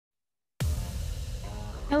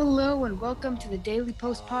Hello and welcome to the Daily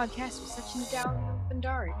Post podcast with Sachin Nadal and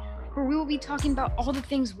Bandari, where we will be talking about all the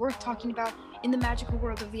things worth talking about in the magical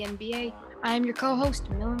world of the NBA. I am your co-host,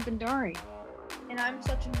 Milan Bandari. And I'm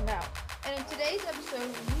Sachin Nadal. And in today's episode,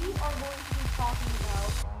 we are going to be talking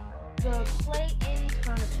about the play-in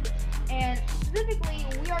tournament. And specifically,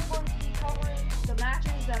 we are going to be covering the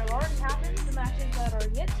matches that have already happened, the matches that are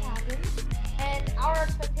yet to happen, and our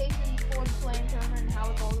expectations for the play-in tournament and how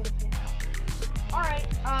it's all going to pan out. Alright,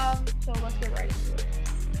 so let's get right into it.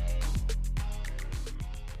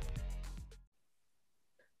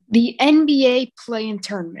 The NBA play-in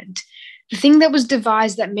tournament. The thing that was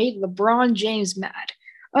devised that made LeBron James mad.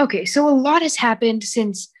 Okay, so a lot has happened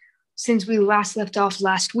since we last left off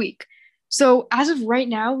last week. So as of right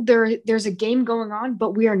now, there's a game going on,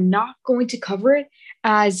 but we are not going to cover it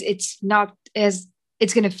as it's going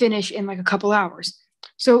to finish in like a couple hours.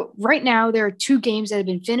 So right now there are two games that have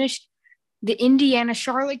been finished: the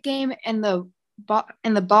Indiana-Charlotte game and the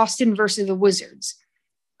Boston versus the Wizards.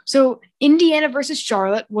 So Indiana versus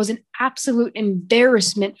Charlotte was an absolute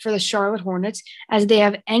embarrassment for the Charlotte Hornets as they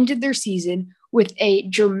have ended their season with a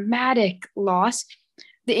dramatic loss.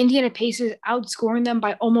 The Indiana Pacers outscoring them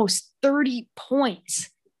by almost 30 points.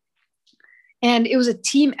 And it was a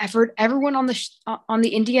team effort. Everyone on the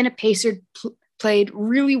Indiana Pacers played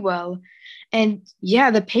really well. And yeah,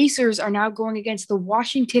 the Pacers are now going against the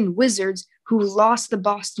Washington Wizards, who lost the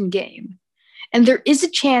Boston game. And there is a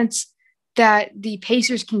chance that the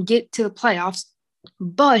Pacers can get to the playoffs,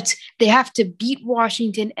 but they have to beat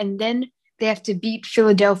Washington and then they have to beat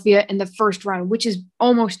Philadelphia in the first round, which is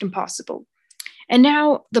almost impossible. And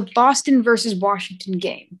now the Boston versus Washington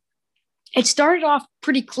game. It started off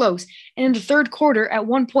pretty close. And in the third quarter, at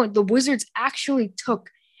one point, the Wizards actually took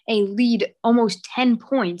a lead almost 10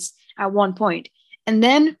 points at one point. And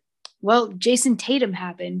then, well, Jason Tatum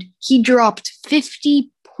happened. He dropped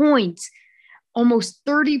 50 points, almost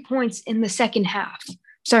 30 points in the second half.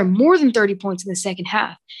 Sorry, more than 30 points in the second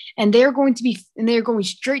half. And they're going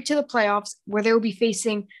straight to the playoffs where they will be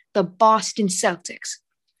facing the Boston Celtics.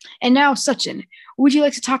 And now, Sachin, would you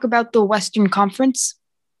like to talk about the Western Conference?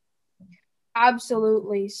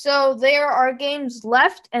 Absolutely. So there are games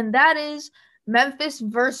left, and that is Memphis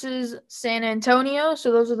versus San Antonio.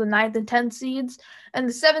 So those are the 9th and 10th seeds. And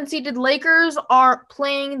the 7th-seeded Lakers are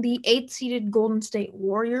playing the 8th-seeded Golden State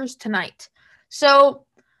Warriors tonight. So,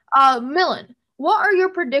 Milan, what are your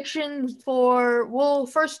predictions we'll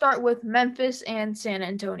first start with Memphis and San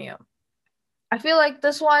Antonio. I feel like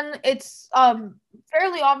this one, it's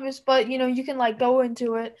fairly obvious, but, you can, go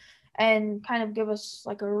into it and kind of give us,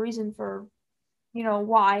 a reason for,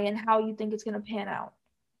 why and how you think it's going to pan out.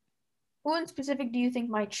 Who in specific do you think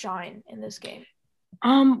might shine in this game?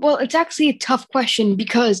 Well, it's actually a tough question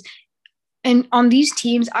because on these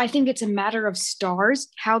teams, I think it's a matter of stars,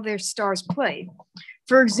 how their stars play.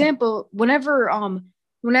 For example, there's no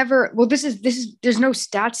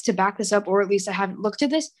stats to back this up, or at least I haven't looked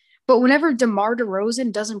at this, but whenever DeMar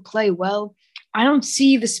DeRozan doesn't play well, I don't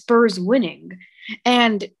see the Spurs winning.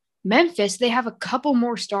 And Memphis, they have a couple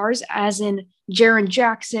more stars, as in Jaren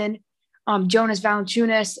Jackson, Jonas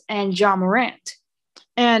Valanciunas, and Ja Morant.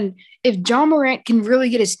 And if Ja Morant can really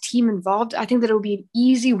get his team involved, I think that it will be an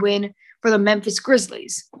easy win for the Memphis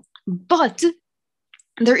Grizzlies. But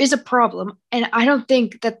there is a problem, and I don't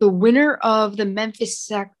think that the winner of the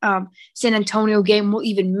Memphis-San Antonio game will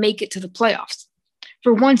even make it to the playoffs.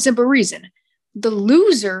 For one simple reason. The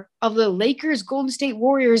loser of the Lakers-Golden State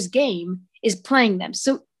Warriors game is playing them.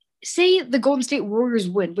 So say the Golden State Warriors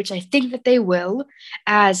win, which I think that they will,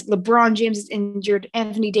 as LeBron James is injured,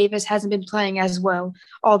 Anthony Davis hasn't been playing as well,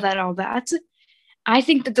 all that. I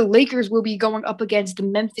think that the Lakers will be going up against the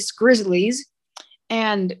Memphis Grizzlies,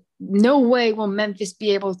 and no way will Memphis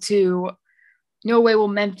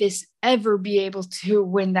ever be able to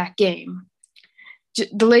win that game.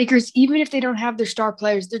 The Lakers, even if they don't have their star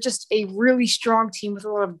players, they're just a really strong team with a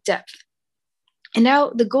lot of depth. And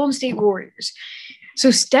now the Golden State Warriors. So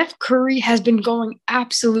Steph Curry has been going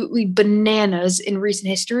absolutely bananas in recent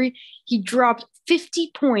history. He dropped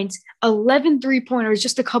 50 points, 11 three-pointers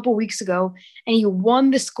just a couple weeks ago, and he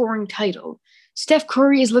won the scoring title. Steph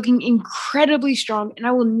Curry is looking incredibly strong, and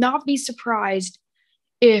I will not be surprised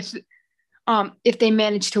if they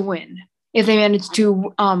manage to win. If they manage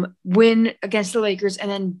to win against the Lakers and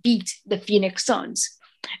then beat the Phoenix Suns.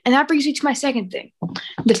 And that brings me to my second thing.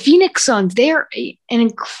 The Phoenix Suns, they are an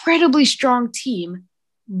incredibly strong team,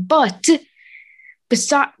 but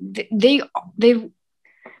there's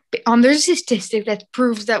a statistic that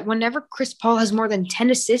proves that whenever Chris Paul has more than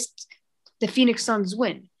 10 assists, the Phoenix Suns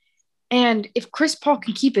win. And if Chris Paul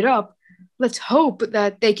can keep it up, let's hope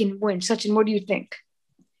that they can win. Sachin, what do you think?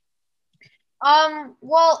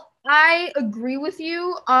 Well, I agree with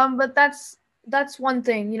you. But that's one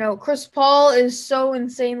thing. Chris Paul is so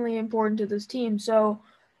insanely important to this team. So,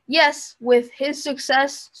 yes, with his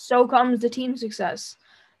success, so comes the team's success.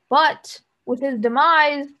 But with his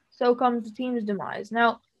demise, so comes the team's demise.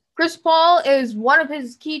 Now, Chris Paul is one of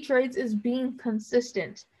his key traits is being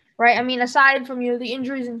consistent, right? I mean, aside from the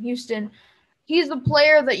injuries in Houston, he's the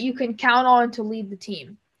player that you can count on to lead the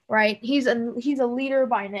team, right? He's a leader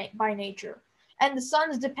by nature, and the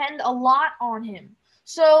Suns depend a lot on him.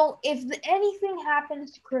 So if anything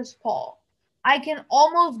happens to Chris Paul, I can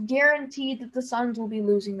almost guarantee that the Suns will be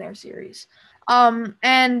losing their series.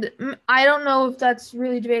 And I don't know if that's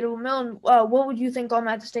really debatable. Millen, what would you think on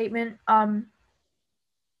that statement?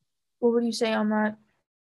 What would you say on that?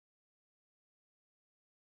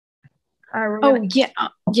 We're gonna. Oh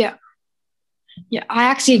yeah. I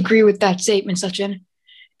actually agree with that statement, Sachin.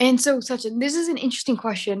 And so, Sachin, this is an interesting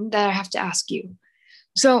question that I have to ask you.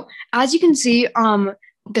 So, as you can see,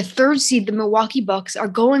 the third seed, the Milwaukee Bucks, are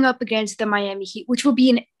going up against the Miami Heat, which will be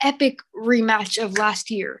an epic rematch of last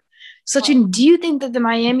year. Sachin, do you think that the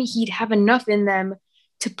Miami Heat have enough in them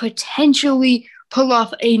to potentially pull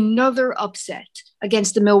off another upset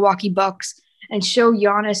against the Milwaukee Bucks and show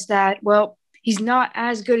Giannis that, well, he's not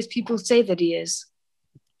as good as people say that he is?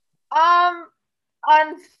 Um,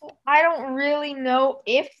 I don't really know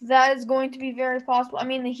if that is going to be very possible. I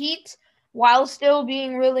mean, the Heat, while still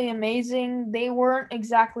being really amazing, they weren't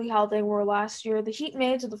exactly how they were last year. The Heat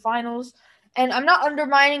made it to the finals, and I'm not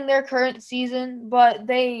undermining their current season, but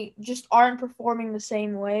they just aren't performing the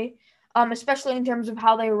same way, especially in terms of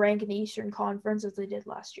how they rank in the Eastern Conference as they did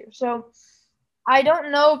last year. So I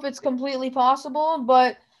don't know if it's completely possible,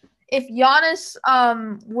 but if Giannis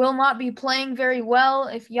will not be playing very well,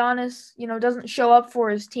 if Giannis, doesn't show up for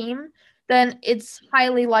his team, then it's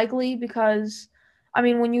highly likely because I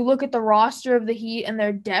mean, when you look at the roster of the Heat and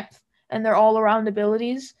their depth and their all-around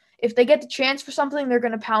abilities, if they get the chance for something, they're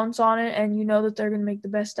going to pounce on it and you know that they're going to make the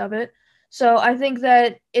best of it. So I think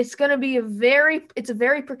that it's going to be it's a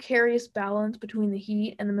very precarious balance between the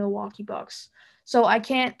Heat and the Milwaukee Bucks. So I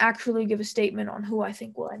can't actually give a statement on who I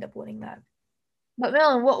think will end up winning that. But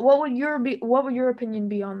Melon, what would your opinion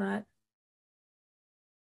be on that?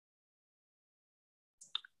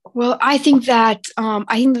 Well, I think that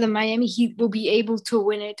the Miami Heat will be able to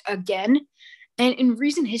win it again. And in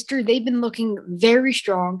recent history, they've been looking very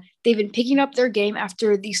strong. They've been picking up their game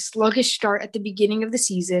after the sluggish start at the beginning of the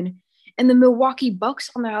season. And the Milwaukee Bucks,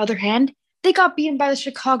 on the other hand, they got beaten by the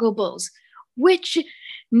Chicago Bulls, which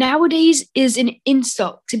nowadays is an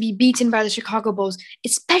insult to be beaten by the Chicago Bulls,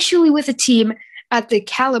 especially with a team at the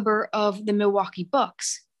caliber of the Milwaukee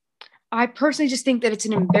Bucks. I personally just think that it's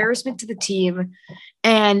an embarrassment to the team,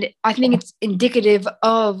 and I think it's indicative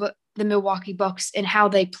of the Milwaukee Bucks and how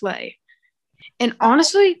they play. And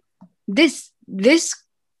honestly, this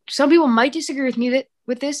some people might disagree with me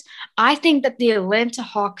with this. I think that the Atlanta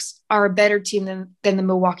Hawks are a better team than the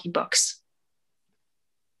Milwaukee Bucks.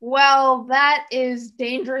 Well, that is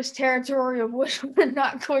dangerous territory of which we're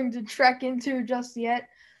not going to trek into just yet.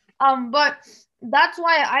 But that's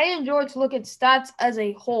why I enjoy to look at stats as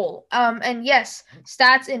a whole. And yes,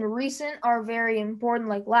 stats in recent are very important,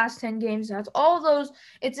 like last 10 games stats. All of those,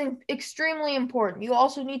 extremely important. You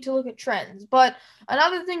also need to look at trends. But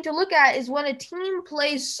another thing to look at is when a team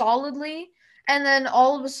plays solidly and then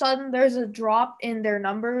all of a sudden there's a drop in their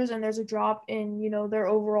numbers and there's a drop in, their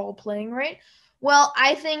overall playing rate. Well,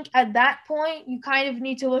 I think at that point, you kind of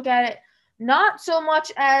need to look at it not so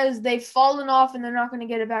much as they've fallen off and they're not going to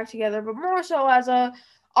get it back together, but more so as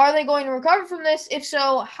are they going to recover from this? If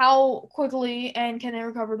so, how quickly and can they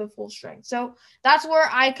recover the full strength? So that's where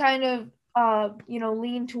I kind of,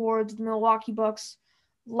 lean towards the Milwaukee Bucks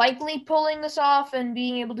likely pulling this off and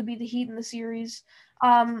being able to beat the Heat in the series.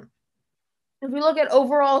 If we look at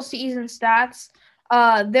overall season stats,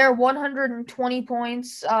 they're 120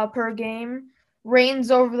 points per game, reigns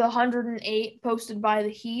over the 108 posted by the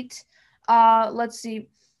Heat. Let's see.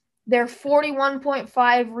 They're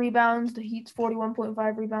 41.5 rebounds. The Heat's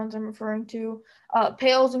 41.5 rebounds I'm referring to.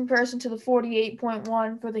 Pales in comparison to the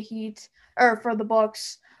 48.1 for the Heat, or for the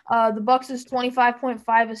Bucks. The Bucks is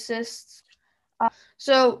 25.5 assists.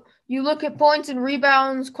 So you look at points and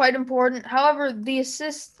rebounds, quite important. However, the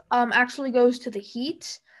assists actually goes to the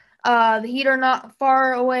Heat. The Heat are not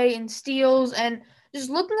far away in steals, and just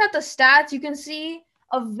looking at the stats, you can see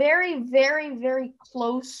a very, very, very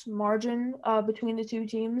close margin between the two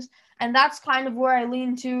teams, and that's kind of where I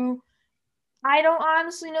lean to. I don't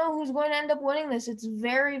honestly know who's going to end up winning this. It's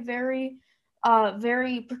very, very,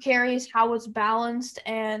 very precarious how it's balanced,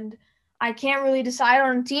 and I can't really decide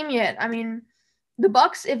on a team yet. I mean, the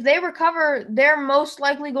Bucks, if they recover, they're most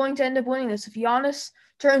likely going to end up winning this. If Giannis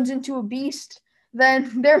turns into a beast,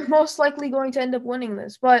 then they're most likely going to end up winning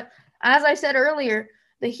this. But as I said earlier,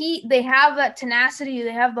 the Heat, they have that tenacity,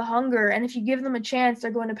 they have the hunger, and if you give them a chance,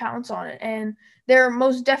 they're going to pounce on it. And they're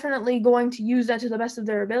most definitely going to use that to the best of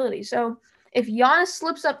their ability. So if Giannis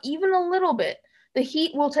slips up even a little bit, the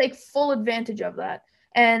Heat will take full advantage of that.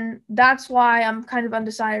 And that's why I'm kind of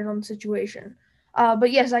undecided on the situation.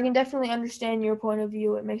 But yes, I can definitely understand your point of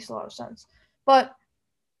view. It makes a lot of sense. But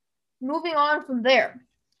moving on from there,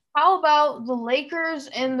 how about the Lakers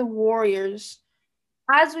and the Warriors?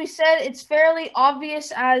 As we said, it's fairly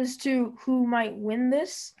obvious as to who might win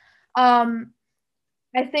this.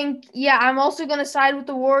 I think, yeah, I'm also going to side with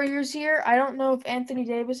the Warriors here. I don't know if Anthony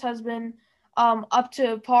Davis has been up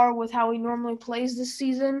to par with how he normally plays this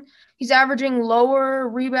season. He's averaging lower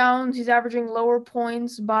rebounds. He's averaging lower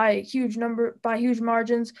points by huge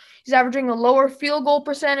margins. He's averaging a lower field goal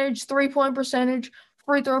percentage, 3-point percentage,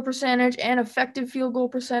 free throw percentage, and effective field goal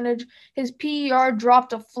percentage. His PER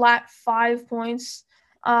dropped a flat 5 points,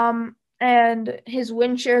 and his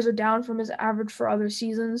win shares are down from his average for other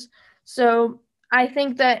seasons. So I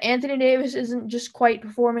think that Anthony Davis isn't just quite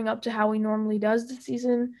performing up to how he normally does this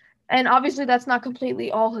season. And obviously, that's not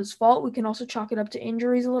completely all his fault. We can also chalk it up to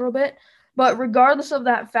injuries a little bit. But regardless of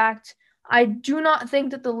that fact, I do not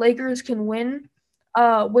think that the Lakers can win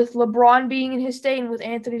with LeBron being in his state and with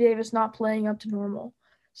Anthony Davis not playing up to normal.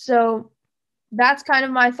 So that's kind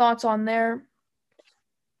of my thoughts on there.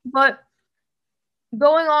 But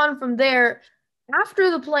going on from there, after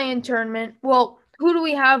the play-in tournament, well, who do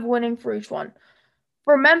we have winning for each one?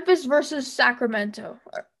 For Memphis versus Sacramento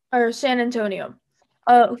or San Antonio,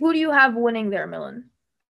 who do you have winning there, Millen?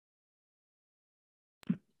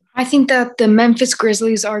 I think that the Memphis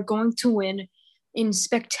Grizzlies are going to win in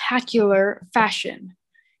spectacular fashion.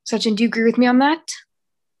 Sachin, do you agree with me on that?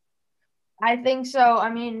 I think so. I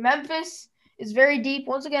mean, Memphis is very deep.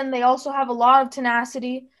 Once again, they also have a lot of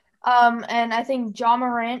tenacity. And I think Ja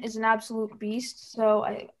Morant is an absolute beast. So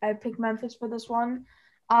I picked Memphis for this one.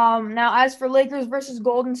 Now, as for Lakers versus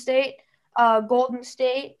Golden State,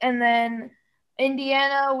 and then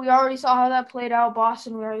Indiana, we already saw how that played out.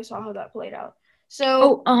 Boston, we already saw how that played out.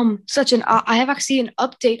 So, Sachin, I have actually an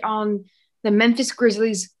update on the Memphis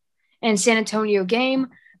Grizzlies and San Antonio game.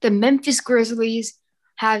 The Memphis Grizzlies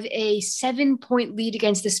have a 7-point lead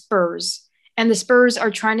against the Spurs, and the Spurs are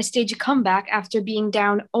trying to stage a comeback after being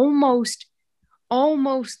down almost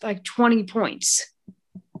like 20 points.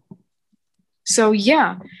 So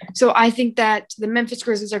yeah, so I think that the Memphis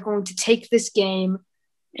Grizzlies are going to take this game,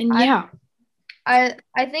 and yeah.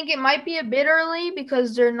 I think it might be a bit early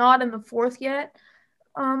because they're not in the fourth yet.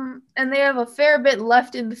 And they have a fair bit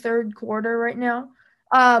left in the third quarter right now.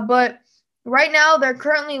 But right now they're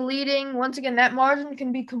currently leading. Once again, that margin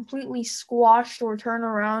can be completely squashed or turn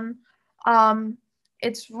around.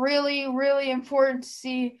 It's really, really important to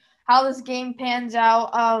see how this game pans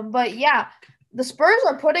out. But yeah, the Spurs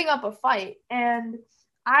are putting up a fight, and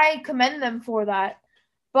I commend them for that.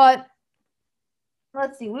 But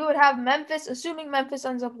let's see. We would have Memphis, assuming Memphis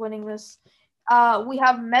ends up winning this. We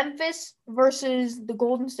have Memphis versus the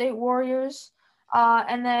Golden State Warriors,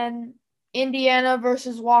 and then Indiana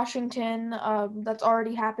versus Washington. That's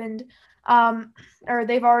already happened, or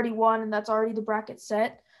they've already won, and that's already the bracket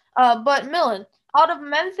set. But Millen, out of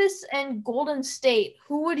Memphis and Golden State,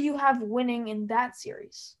 who would you have winning in that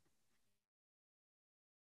series?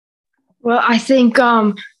 Well, I think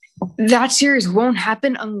that series won't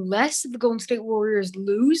happen unless the Golden State Warriors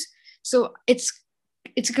lose. So it's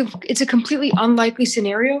a completely unlikely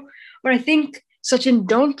scenario. But I think, Sachin,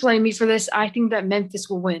 don't blame me for this. I think that Memphis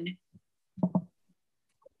will win.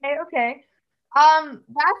 Okay.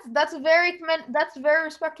 That's a very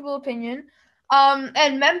respectable opinion.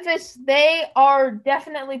 And Memphis, they are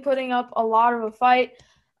definitely putting up a lot of a fight.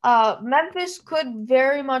 Memphis could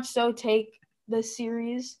very much so take this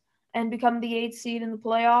series and become the 8th seed in the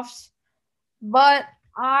playoffs. But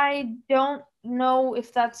I don't know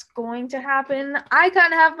if that's going to happen. I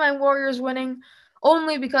kind of have my Warriors winning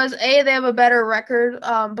only because A, they have a better record,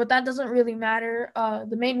 but that doesn't really matter.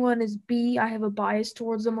 The main one is B. I have a bias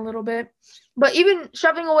towards them a little bit. But even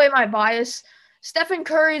shoving away my bias, Stephen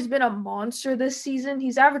Curry has been a monster this season.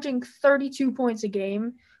 He's averaging 32 points a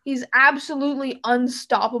game. He's absolutely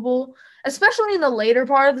unstoppable, especially in the later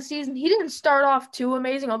part of the season. He didn't start off too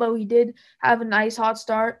amazing, although he did have a nice hot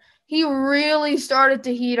start. He really started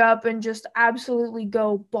to heat up and just absolutely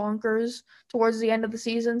go bonkers towards the end of the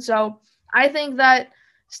season. So I think that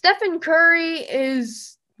Stephen Curry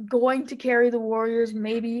is going to carry the Warriors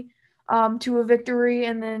maybe to a victory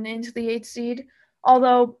and then into the 8th seed.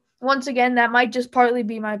 Although once again, that might just partly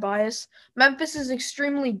be my bias. Memphis is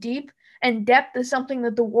extremely deep, and depth is something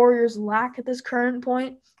that the Warriors lack at this current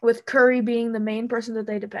point, with Curry being the main person that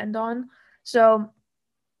they depend on. So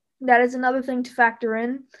that is another thing to factor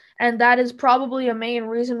in, and that is probably a main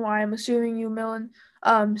reason why I'm assuming you, Millen,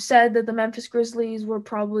 said that the Memphis Grizzlies were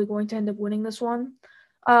probably going to end up winning this one.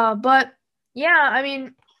 But yeah, I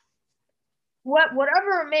mean,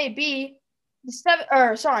 whatever it may be, the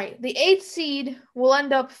 8th seed will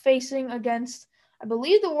end up facing against, I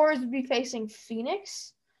believe the Warriors would be facing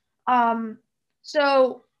Phoenix.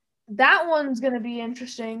 So that one's going to be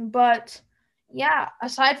interesting. But yeah,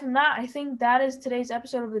 aside from that, I think that is today's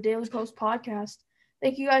episode of the Daily Post podcast.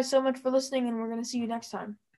 Thank you guys so much for listening, and we're going to see you next time.